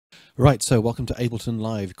Right, so welcome to Ableton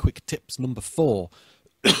Live. Quick tips number 4.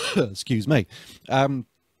 Excuse me.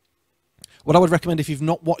 What I would recommend if you've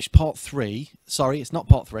not watched part 3, sorry, it's not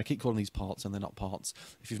part 3, I keep calling these parts and they're not parts.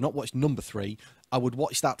 If you've not watched number 3, I would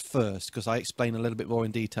watch that first because I explain a little bit more in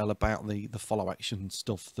detail about the follow action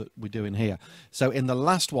stuff that we're doing here. So in the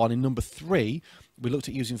last one, in number 3, we looked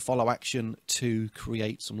at using follow action to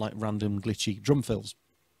create some like random glitchy drum fills.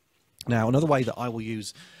 Now, another way that I will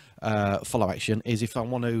use follow action is if I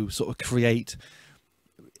want to sort of create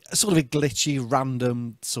a sort of a glitchy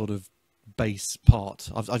random sort of bass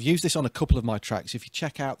part. I've used this on a couple of my tracks. If you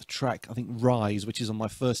check out the track, I think Rise, which is on my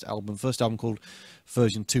first album called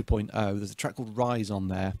version 2.0, there's a track called Rise on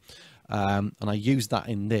there, and I used that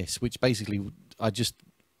in this, which basically I just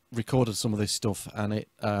recorded some of this stuff and it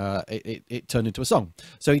turned into a song.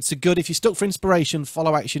 So it's a good, if you're stuck for inspiration,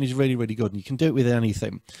 follow action is really good, and you can do it with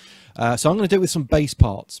anything. So I'm going to do it with some bass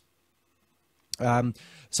parts.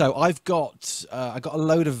 So I got a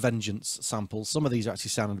load of Vengeance samples. Some of these are actually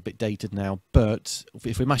sounding a bit dated now, but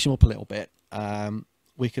if we mash them up a little bit,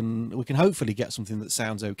 we can hopefully get something that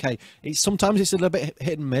sounds okay. Sometimes it's a little bit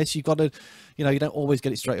hit and miss. You've got to, you don't always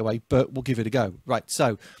get it straight away, but we'll give it a go. Right.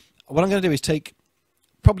 So what I'm going to do is take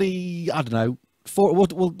probably, I don't know, 4.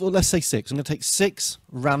 Let's say 6. I'm going to take 6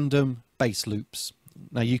 random bass loops.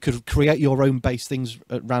 Now you could create your own bass things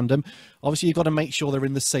at random. Obviously, you've got to make sure they're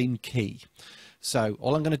in the same key. So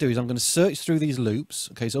all I'm going to do is I'm going to search through these loops.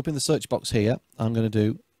 Okay, so up in the search box here, I'm going to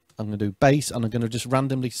do bass, and I'm going to just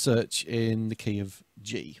randomly search in the key of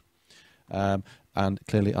G. And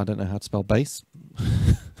clearly, I don't know how to spell bass.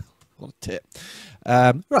 What a tip!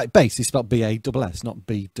 Right, bass is spelled B-A-S-S, not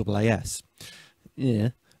B-A-A-S. Yeah,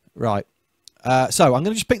 right. So I'm going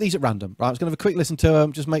to just pick these at random. Right, I'm just going to have a quick listen to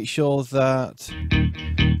them. Just make sure that.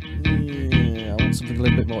 I want something a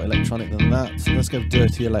little bit more electronic than that. So let's go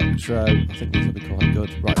dirty electro. I think these will be quite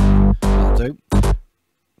good. Right, that'll do.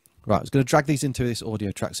 Right, I was going to drag these into this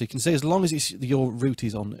audio track. So you can see as long as your root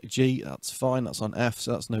is on G, that's fine. That's on F,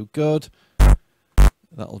 so that's no good.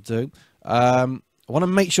 That'll do. I want to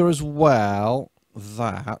make sure as well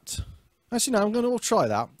that... Actually, no, we'll try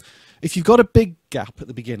that. If you've got a big gap at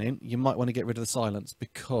the beginning, you might want to get rid of the silence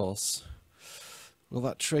because... Will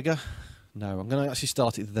that trigger? No, I'm going to actually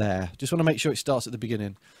start it there. Just want to make sure it starts at the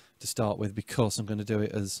beginning to start with because I'm going to do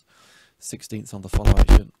it as 16th on the follow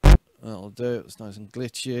action. That'll do. It's nice and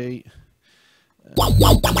glitchy.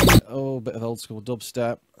 Oh, a bit of old school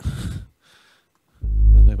dubstep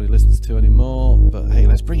that nobody listens to anymore. But hey,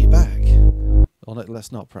 let's bring it back. Or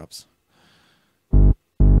let's not, perhaps.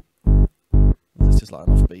 It's just like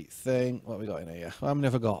an offbeat thing. What have we got in here? How many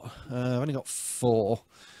have I got? I've only got 4.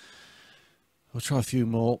 We'll try a few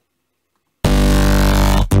more.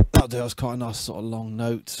 That'll do. That's quite a nice sort of long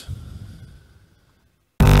note.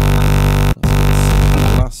 That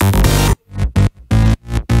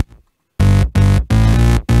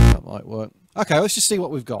might work. Okay, let's just see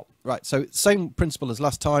what we've got. Right, so same principle as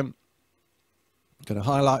last time. Going to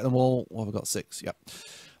highlight them all. Well, we've got 6. Yep.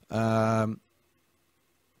 Hold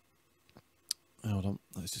on.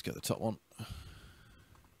 Let's just get the top one.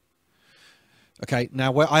 Okay,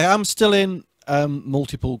 now where I am still in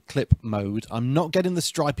multiple clip mode, I'm not getting the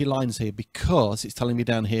stripy lines here because it's telling me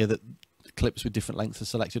down here that clips with different lengths are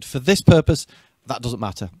selected. For this purpose, that doesn't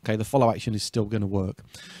matter. Okay, the follow action is still going to work.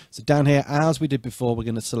 So down here, as we did before, we're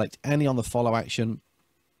going to select any on the follow action.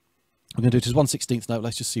 I'm going to do it as 1/16th note.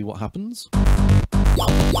 Let's just see what happens. Okay,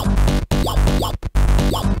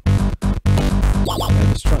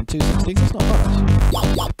 let's try 2/16. That's not bad, actually.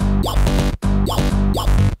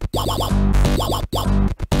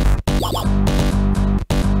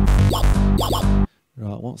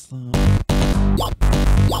 Right, what's that?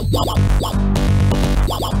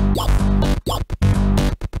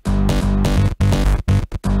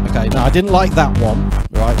 Okay, now I didn't like that one,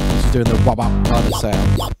 right? Which is doing the wab kind of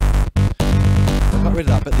sound. I got rid of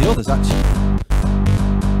that, but the others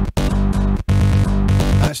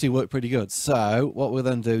actually work pretty good. So what we'll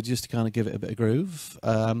then do, just to kind of give it a bit of groove,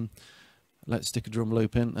 let's stick a drum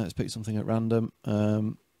loop in. Let's pick something at random.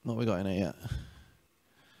 What have we got in here?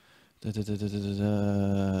 For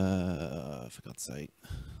God's sake.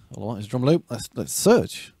 All I want is drum loop. Let's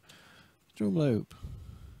search. Drum loop.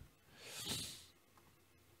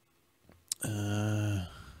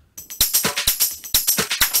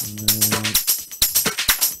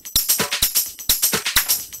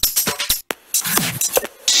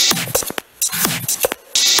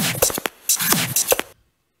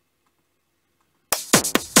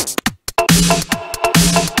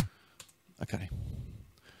 Okay.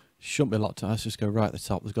 Shouldn't be a lot to. Let's just go right at the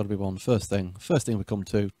top. There's got to be one. First thing we come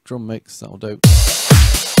to, drum mix. That'll do.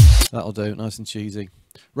 That'll do, nice and cheesy.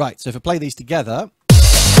 Right, so if I play these together.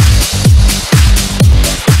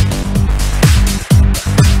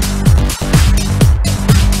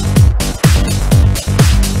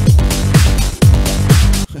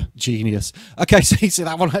 Genius. Okay, so you see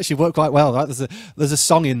that one actually worked quite well, right? There's a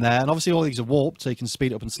song in there, and obviously all these are warped, so you can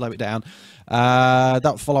speed it up and slow it down.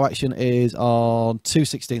 That follow action is on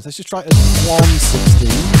 2/16. Let's just try it as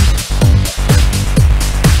 1/16.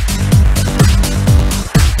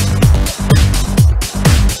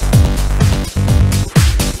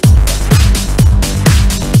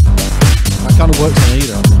 Kind of works on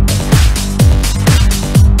either, I think.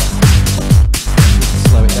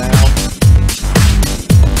 Slow it down.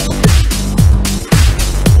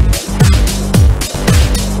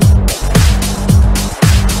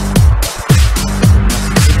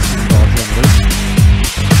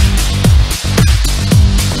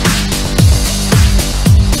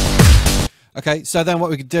 Okay, so then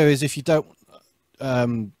what we could do is, if you don't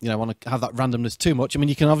you know, want to have that randomness too much, I mean,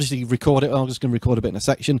 you can obviously record it. I'm just going to record a bit in a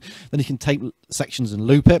section, then you can take sections and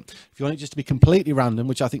loop it. If you want it just to be completely random,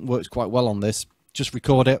 which I think works quite well on this, just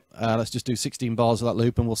record it. Let's just do 16 bars of that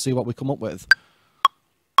loop and we'll see what we come up with.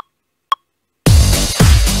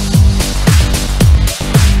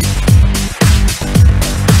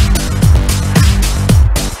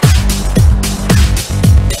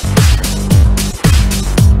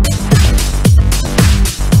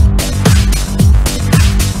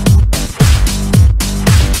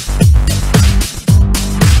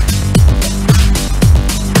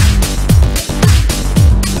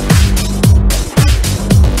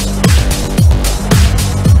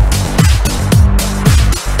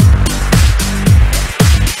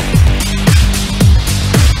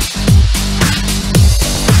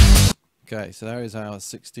 Okay, so there is our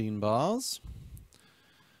 16 bars.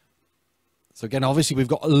 So again, obviously we've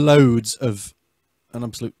got loads of, an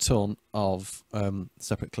absolute ton of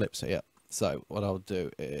separate clips here. So what I'll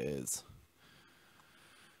do is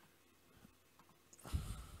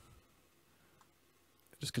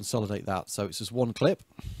just consolidate that so it's just one clip.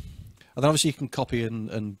 And then obviously you can copy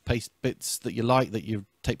and paste bits that you like, that you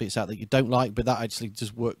take bits out that you don't like, but that actually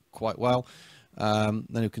just worked quite well. Then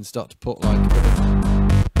you can start to put like a bit of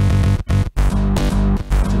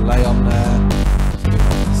delay on there,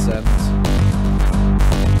 1%.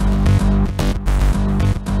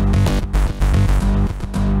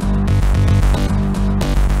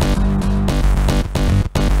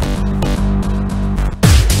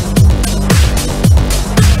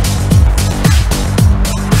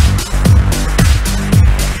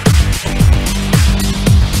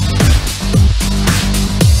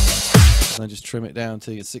 And then just trim it down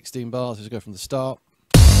to your 16 bars. Just go from the start.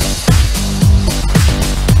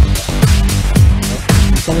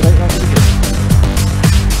 Consolidate that again.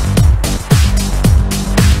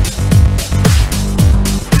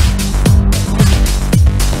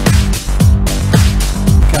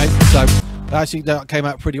 Okay, so actually that came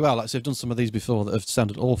out pretty well. Like I said, I've done some of these before that have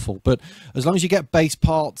sounded awful, but as long as you get bass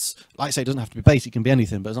parts, like I say, it doesn't have to be bass, it can be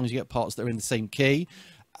anything, but as long as you get parts that are in the same key,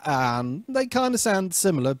 and they kind of sound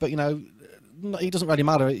similar, but you know, it doesn't really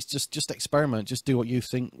matter. It's just experiment. Just do what you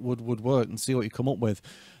think would work and see what you come up with.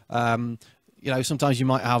 You know, sometimes you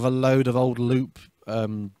might have a load of old loop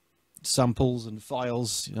samples and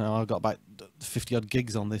files. You know, I've got about 50 odd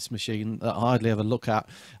gigs on this machine that I hardly ever look at,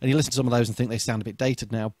 and you listen to some of those and think they sound a bit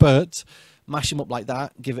dated now, but mash them up like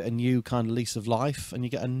that, give it a new kind of lease of life, and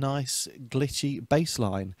you get a nice glitchy bass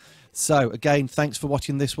line. So again, thanks for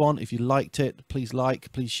watching this one. If you liked it, please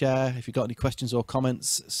like, please share. If you've got any questions or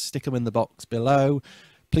comments, stick them in the box below.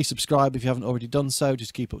 Please subscribe if you haven't already done so,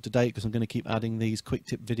 just keep up to date, because I'm going to keep adding these quick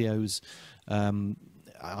tip videos.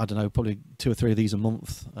 I don't know, probably 2 or 3 of these a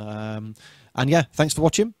month. And yeah, thanks for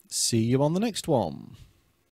watching. See you on the next one.